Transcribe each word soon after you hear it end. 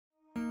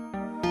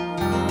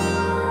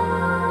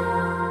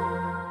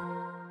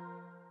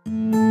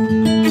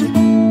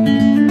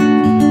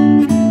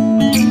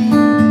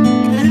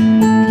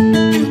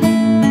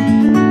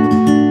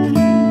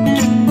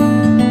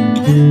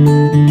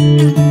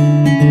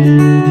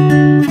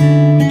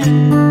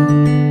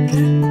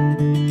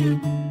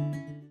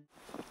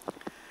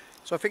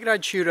Figured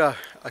I'd shoot a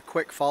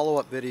quick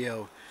follow-up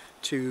video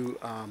to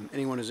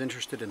anyone who's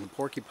interested in the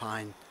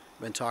porcupine.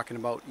 I've been talking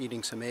about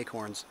eating some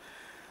acorns.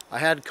 I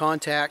had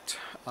contact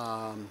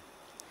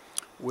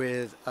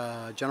with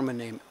a gentleman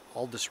named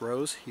Aldous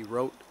Rose. He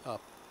wrote a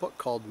book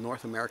called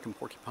North American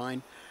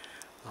Porcupine.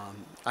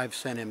 I've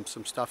sent him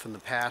some stuff in the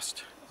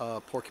past,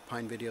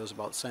 porcupine videos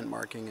about scent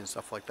marking and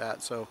stuff like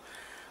that. So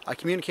I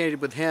communicated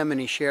with him and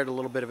he shared a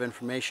little bit of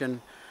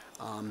information.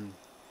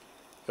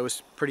 It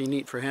was pretty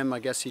neat for him. I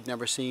guess he'd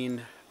never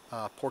seen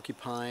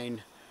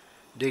porcupine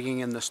digging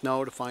in the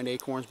snow to find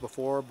acorns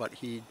before, but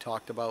he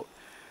talked about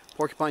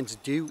porcupines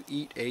do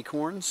eat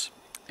acorns,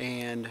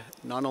 and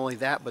not only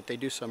that, but they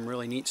do some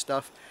really neat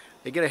stuff.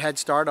 They get a head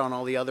start on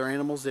all the other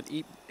animals that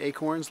eat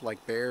acorns,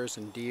 like bears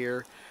and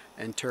deer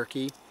and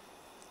turkey.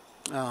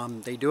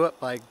 They do it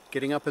by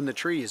getting up in the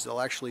trees.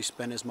 They'll actually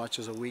spend as much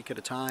as a week at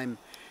a time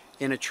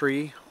in a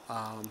tree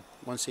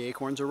once the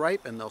acorns are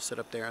ripe, and they'll sit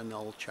up there and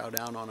they'll chow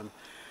down on them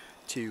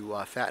to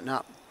fatten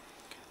up.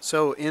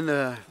 So in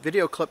the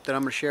video clip that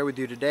I'm going to share with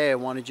you today, I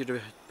wanted you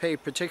to pay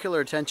particular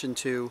attention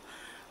to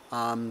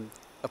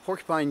a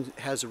porcupine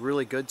has a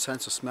really good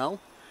sense of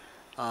smell,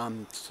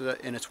 and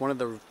it's one of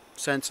the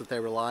senses that they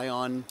rely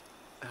on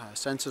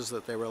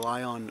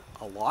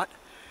a lot.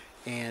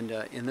 And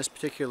in this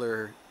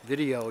particular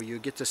video, you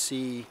get to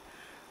see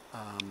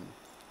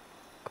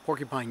a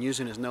porcupine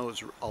using his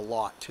nose a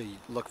lot to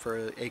look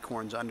for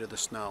acorns under the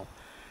snow.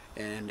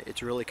 And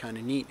it's really kind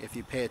of neat. If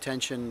you pay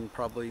attention,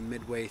 probably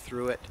midway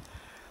through it,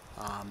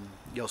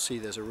 you'll see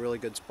there's a really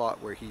good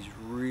spot where he's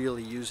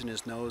really using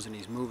his nose and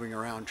he's moving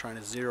around trying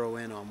to zero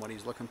in on what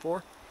he's looking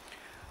for.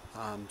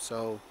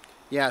 So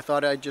yeah, I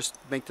thought I'd just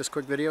make this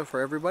quick video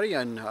for everybody,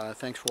 and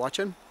thanks for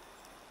watching.